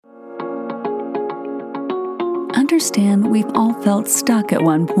Understand we've all felt stuck at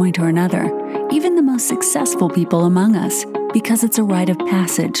one point or another, even the most successful people among us, because it's a rite of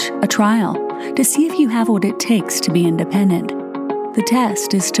passage, a trial, to see if you have what it takes to be independent. The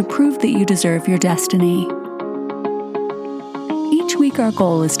test is to prove that you deserve your destiny. Each week our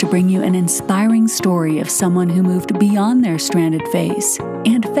goal is to bring you an inspiring story of someone who moved beyond their stranded phase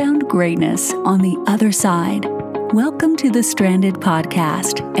and found greatness on the other side. Welcome to the Stranded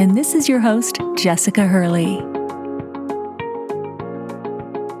Podcast, and this is your host, Jessica Hurley.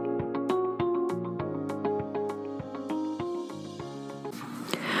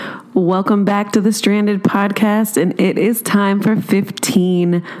 Welcome back to the Stranded Podcast, and it is time for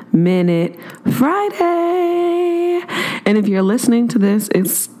 15-Minute Friday. And if you're listening to this,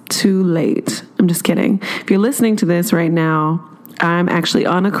 it's too late. I'm just kidding. If you're listening to this right now, I'm actually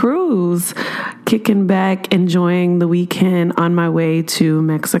on a cruise, kicking back, enjoying the weekend on my way to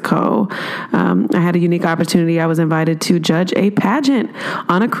Mexico. I had a unique opportunity. I was invited to judge a pageant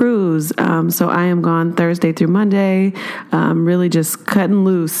on a cruise. So I am gone Thursday through Monday, really just cutting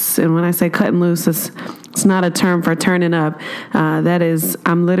loose. And when I say cutting loose, it's not a term for turning up. That is,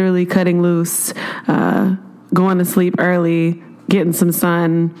 I'm literally cutting loose, going to sleep early, getting some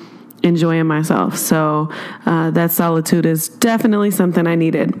sun, enjoying myself. So that solitude is definitely something I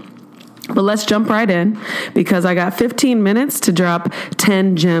needed. But let's jump right in, because I got 15 minutes to drop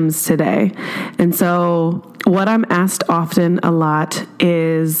 10 gems today. And so what I'm asked often a lot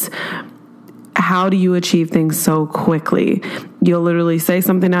is, how do you achieve things so quickly? You'll literally say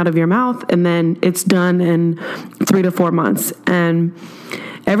something out of your mouth and then it's done in 3 to 4 months. And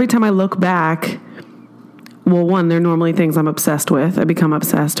every time I look back, well, one, they're normally things I'm obsessed with. I become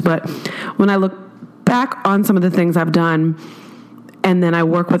obsessed. But when I look back on some of the things I've done, and then I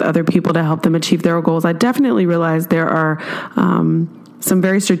work with other people to help them achieve their goals, I definitely realize there are some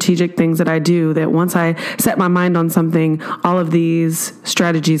very strategic things that I do that once I set my mind on something, all of these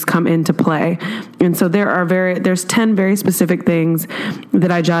strategies come into play. And so there's 10 very specific things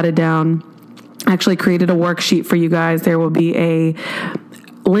that I jotted down. I actually created a worksheet for you guys. There will be a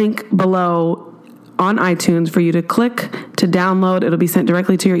link below on iTunes for you to click to download. It'll be sent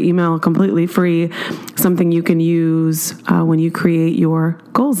directly to your email, completely free, something you can use when you create your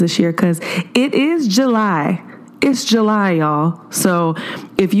goals this year, because it is July. It's July, y'all. So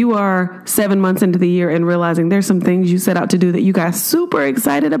if you are 7 months into the year and realizing there's some things you set out to do that you got super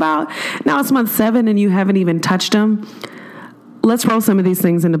excited about, now it's month 7 and you haven't even touched them, let's roll some of these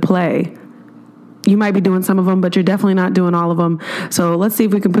things into play. You might be doing some of them, but you're definitely not doing all of them. So let's see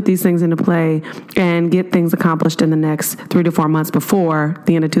if we can put these things into play and get things accomplished in the next 3 to 4 months before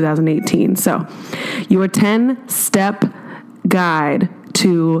the end of 2018. So your 10-step guide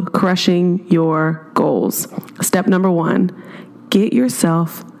to crushing your goals. Step number 1, get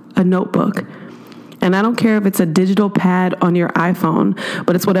yourself a notebook. And I don't care if it's a digital pad on your iPhone,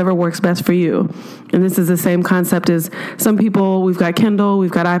 but it's whatever works best for you. And this is the same concept as some people, we've got Kindle, we've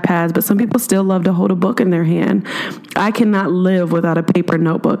got iPads, but some people still love to hold a book in their hand. I cannot live without a paper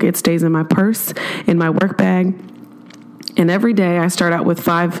notebook. It stays in my purse, in my work bag. And every day I start out with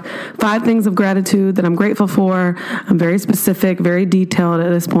five things of gratitude that I'm grateful for. I'm very specific, very detailed at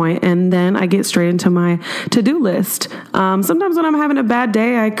this point. And then I get straight into my to-do list. Sometimes when I'm having a bad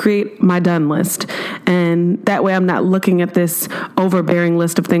day, I create my done list. And that way I'm not looking at this overbearing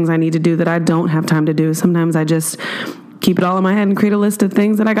list of things I need to do that I don't have time to do. Sometimes I just keep it all in my head and create a list of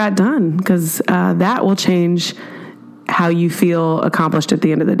things that I got done, because that will change how you feel accomplished at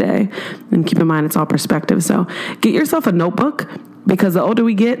the end of the day. And keep in mind, it's all perspective. So get yourself a notebook, because the older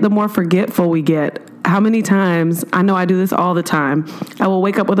we get, the more forgetful we get. How many times, I know I do this all the time, I will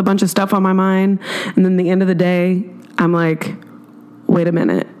wake up with a bunch of stuff on my mind, and then the end of the day, I'm like, wait a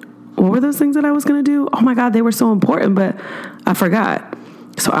minute, what were those things that I was going to do? Oh my God, they were so important, but I forgot.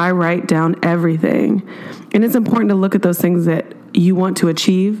 So I write down everything. And it's important to look at those things that you want to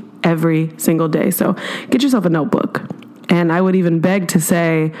achieve every single day. So get yourself a notebook. And I would even beg to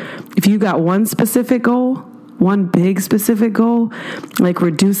say, if you got one specific goal, one big specific goal, like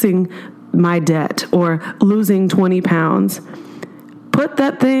reducing my debt or losing 20 pounds, put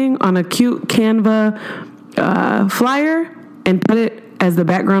that thing on a cute Canva flyer and put it as the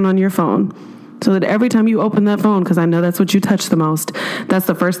background on your phone, so that every time you open that phone, because I know that's what you touch the most, that's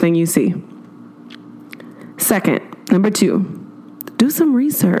the first thing you see. Second, number 2, do some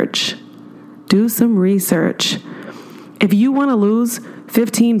research. Do some research. If you want to lose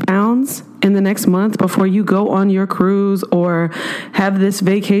 15 pounds in the next month before you go on your cruise or have this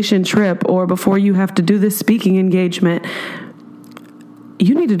vacation trip or before you have to do this speaking engagement,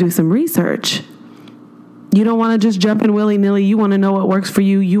 you need to do some research. You don't want to just jump in willy-nilly. You want to know what works for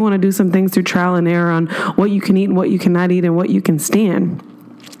you. You want to do some things through trial and error on what you can eat and what you cannot eat and what you can stand.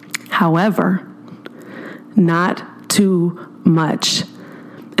 However, not too much.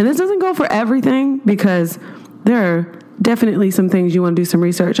 And this doesn't go for everything, because there are definitely some things you want to do some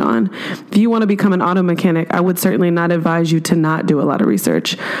research on. If you want to become an auto mechanic, I would certainly not advise you to not do a lot of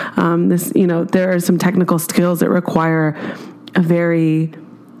research. There are some technical skills that require a very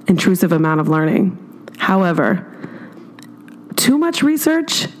intrusive amount of learning. However, too much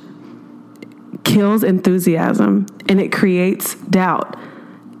research kills enthusiasm and it creates doubt.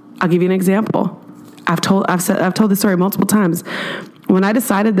 I'll give you an example. I've told this story multiple times. When I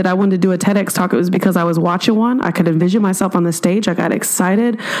decided that I wanted to do a TEDx talk, it was because I was watching one. I could envision myself on the stage. I got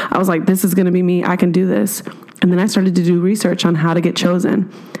excited. I was like, this is going to be me. I can do this. And then I started to do research on how to get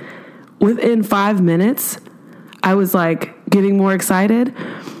chosen. Within 5 minutes, I was like getting more excited.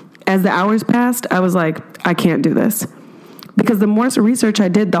 As the hours passed, I was like, I can't do this. Because the more research I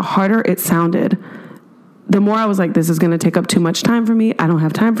did, the harder it sounded. The more I was like, this is going to take up too much time for me. I don't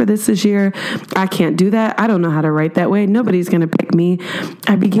have time for this year. I can't do that. I don't know how to write that way. Nobody's going to pick me.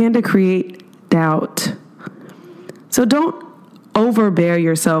 I began to create doubt. So don't overbear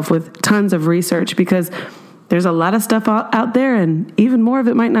yourself with tons of research, because there's a lot of stuff out there and even more of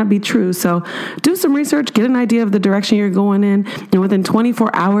it might not be true. So do some research, get an idea of the direction you're going in, and within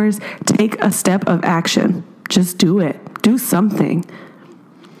 24 hours, take a step of action. Just do it. Do something.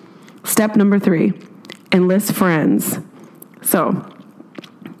 Step number 3. Enlist friends. So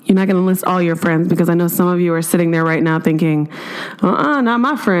you're not going to list all your friends, because I know some of you are sitting there right now thinking, not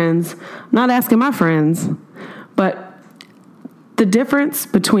my friends, not asking my friends. But the difference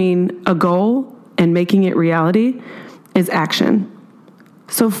between a goal and making it reality is action.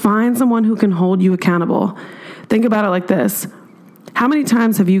 So find someone who can hold you accountable. Think about it like this. How many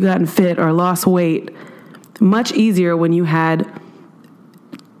times have you gotten fit or lost weight much easier when you had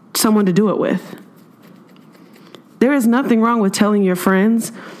someone to do it with? There is nothing wrong with telling your friends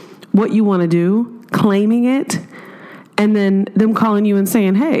what you want to do, claiming it, and then them calling you and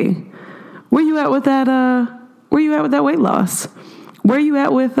saying, hey, where you at with that weight loss? Where you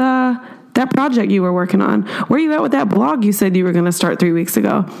at with that project you were working on? Where you at with that blog you said you were going to start 3 weeks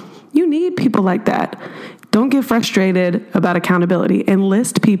ago? You need people like that. Don't get frustrated about accountability.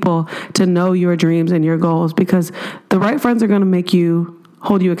 Enlist people to know your dreams and your goals, because the right friends are going to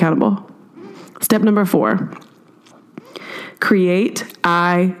hold you accountable. Step number 4. Create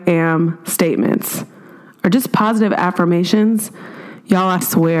I am statements, or just positive affirmations. Y'all, I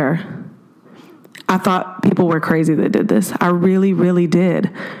swear, I thought people were crazy that did this. I really, really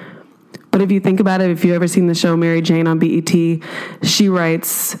did. But if you think about it, if you've ever seen the show Mary Jane on BET, she writes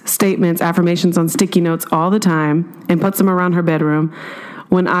statements, affirmations on sticky notes all the time and puts them around her bedroom.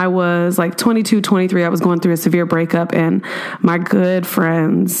 When I was like 22, 23, I was going through a severe breakup, and my good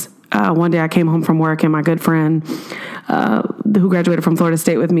friends, one day I came home from work, and my good friend who graduated from Florida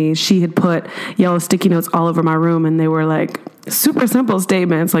State with me, she had put yellow sticky notes all over my room, and they were like super simple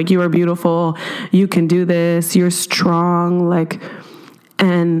statements, like, you are beautiful, you can do this, you're strong,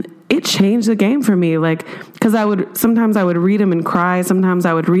 and it changed the game for me, because sometimes I would read them and cry, sometimes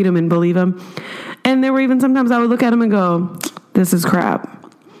I would read them and believe them, and there were even sometimes I would look at them and go, this is crap.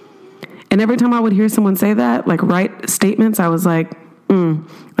 And every time I would hear someone say that, write statements, I was like,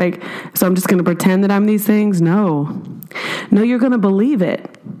 so I'm just going to pretend that I'm these things? No, you're going to believe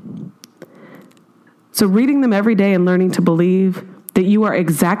it. So reading them every day and learning to believe that you are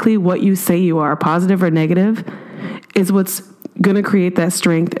exactly what you say you are, positive or negative, is what's going to create that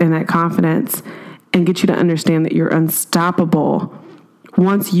strength and that confidence and get you to understand that you're unstoppable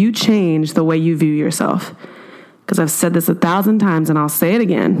once you change the way you view yourself. Because I've said this 1,000 times and I'll say it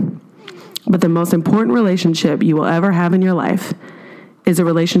again, but the most important relationship you will ever have in your life is a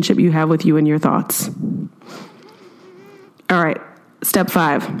relationship you have with you and your thoughts. All right, step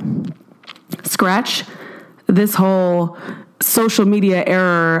 5. Scratch this whole social media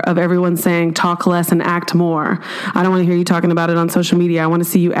error of everyone saying talk less and act more. I don't want to hear you talking about it on social media. I want to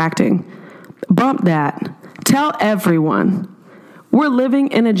see you acting. Bump that. Tell everyone. We're living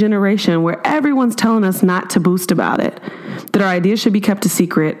in a generation where everyone's telling us not to boast about it, that our ideas should be kept a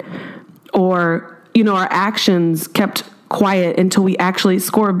secret, or, our actions kept quiet until we actually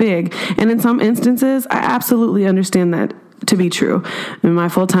score big. And in some instances, I absolutely understand that to be true. In my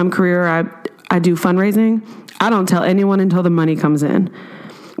full-time career, I do fundraising. I don't tell anyone until the money comes in.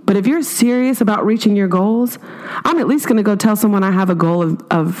 But if you're serious about reaching your goals, I'm at least going to go tell someone I have a goal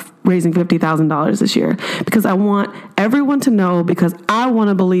of raising $50,000 this year, because I want everyone to know, because I want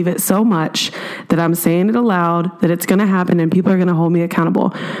to believe it so much that I'm saying it aloud, that it's going to happen and people are going to hold me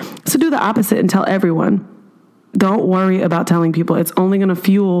accountable. So do the opposite and tell everyone. Don't worry about telling people. It's only going to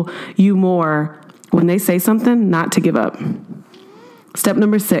fuel you more when they say something not to give up. Step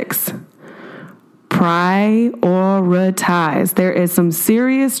number 6, prioritize. There is some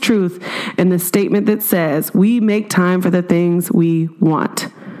serious truth in the statement that says we make time for the things we want.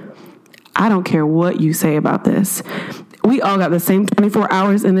 I don't care what you say about this. We all got the same 24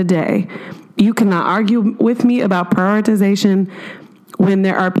 hours in a day. You cannot argue with me about prioritization when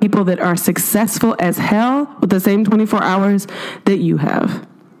there are people that are successful as hell with the same 24 hours that you have.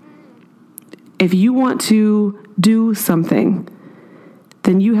 If you want to do something,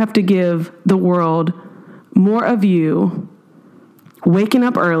 then you have to give the world more of you waking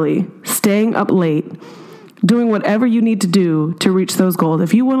up early, staying up late, doing whatever you need to do to reach those goals.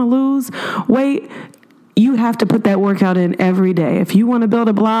 If you want to lose weight, you have to put that workout in every day. If you want to build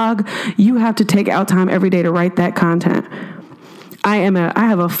a blog, you have to take out time every day to write that content. I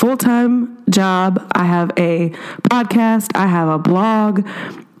have a full-time job. I have a podcast. I have a blog.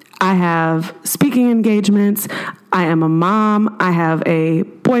 I have speaking engagements. I am a mom. I have a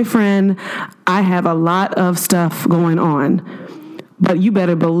boyfriend. I have a lot of stuff going on. But you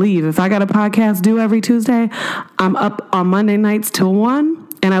better believe if I got a podcast due every Tuesday, I'm up on Monday nights till 1,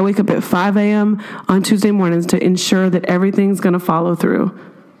 and I wake up at 5 a.m. on Tuesday mornings to ensure that everything's going to follow through.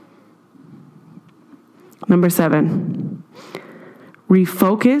 Number 7,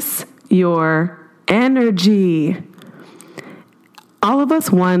 refocus your energy. All of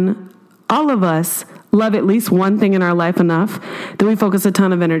us love at least one thing in our life enough that we focus a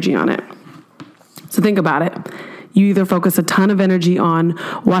ton of energy on it. So think about it. You either focus a ton of energy on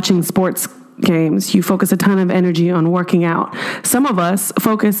watching sports games. You focus a ton of energy on working out. Some of us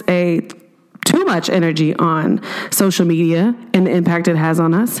focus too much energy on social media and the impact it has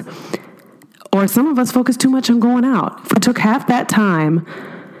on us. Or some of us focus too much on going out. If we took half that time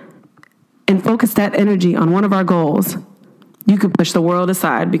and focused that energy on one of our goals, you could push the world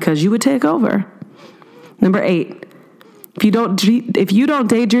aside because you would take over. Number 8, if you don't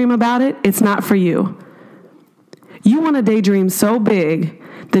daydream about it, it's not for you. You want to daydream so big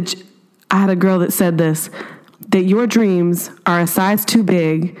that I had a girl that said this, that your dreams are a size too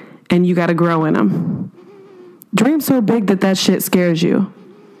big and you got to grow in them. Dream so big that shit scares you.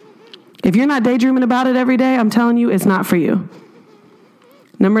 If you're not daydreaming about it every day, I'm telling you, it's not for you.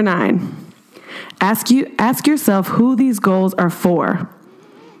 Number 9, ask yourself who these goals are for.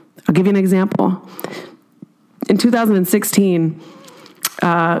 I'll give you an example. In 2016,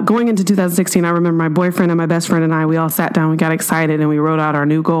 going into 2016, I remember my boyfriend and my best friend and I, we all sat down, we got excited, and we wrote out our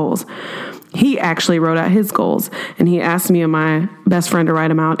new goals. He actually wrote out his goals, and he asked me and my best friend to write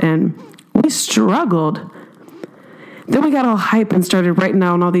them out, and we struggled. Then we got all hype and started writing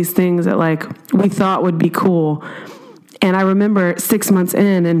down all these things that we thought would be cool. And I remember 6 months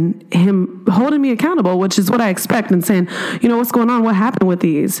in and him holding me accountable, which is what I expect, and saying, what's going on? What happened with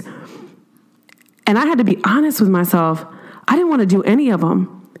these? And I had to be honest with myself. I didn't want to do any of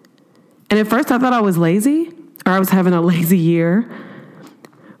them. And at first I thought I was lazy or I was having a lazy year.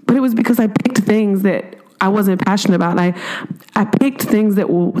 But it was because I picked things that I wasn't passionate about. I picked things that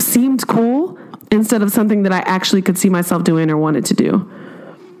seemed cool instead of something that I actually could see myself doing or wanted to do.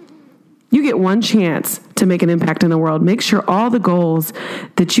 You get one chance to make an impact in the world. Make sure all the goals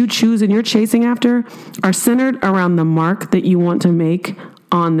that you choose and you're chasing after are centered around the mark that you want to make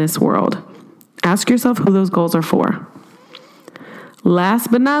on this world. Ask yourself who those goals are for.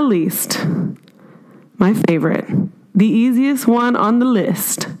 Last but not least, my favorite, the easiest one on the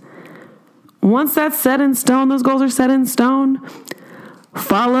list. Once that's set in stone, those goals are set in stone,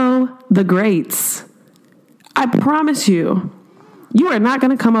 follow the greats. I promise you, you are not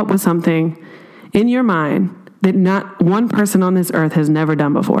going to come up with something in your mind that not one person on this earth has never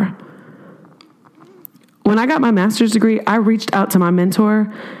done before. When I got my master's degree, I reached out to my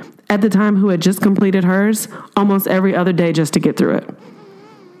mentor at the time who had just completed hers almost every other day just to get through it.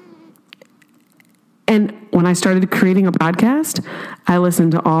 And when I started creating a podcast, I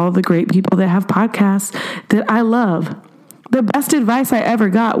listened to all the great people that have podcasts that I love. The best advice I ever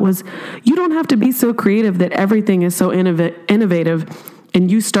got was, you don't have to be so creative that everything is so innovative and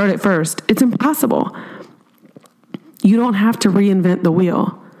you start it first. It's impossible. You don't have to reinvent the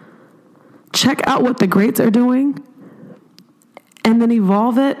wheel. Check out what the greats are doing and then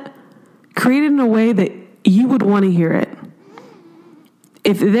evolve it, create it in a way that you would want to hear it.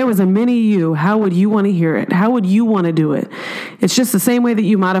 If there was a mini you, how would you want to hear it? How would you want to do it? It's just the same way that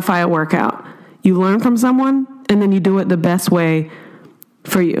you modify a workout. You learn from someone, and then you do it the best way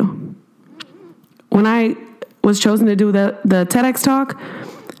for you. When I was chosen to do the TEDx talk,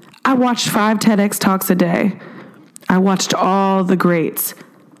 I watched 5 TEDx talks a day. I watched all the greats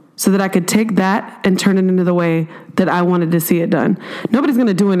so that I could take that and turn it into the way that I wanted to see it done. Nobody's going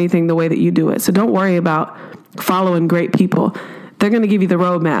to do anything the way that you do it. So don't worry about following great people. They're going to give you the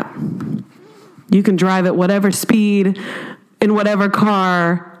roadmap. You can drive at whatever speed in whatever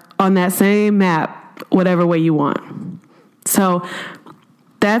car on that same map, whatever way you want. So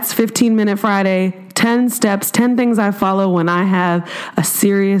that's 15-Minute Friday, 10 steps, 10 things I follow when I have a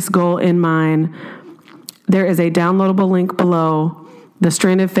serious goal in mind. There is a downloadable link below,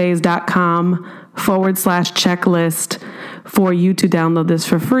 thestrandedphase.com/checklist for you to download this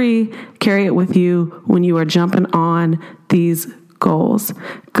for free. Carry it with you when you are jumping on these goals.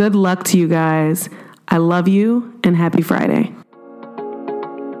 Good luck to you guys. I love you and happy Friday.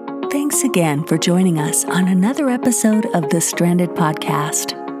 Thanks again for joining us on another episode of the Stranded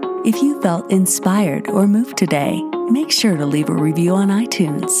Podcast. If you felt inspired or moved today, make sure to leave a review on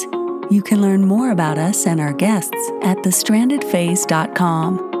iTunes. You can learn more about us and our guests at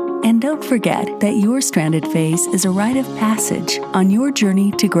thestrandedphase.com. And don't forget that your stranded phase is a rite of passage on your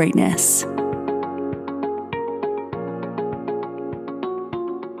journey to greatness.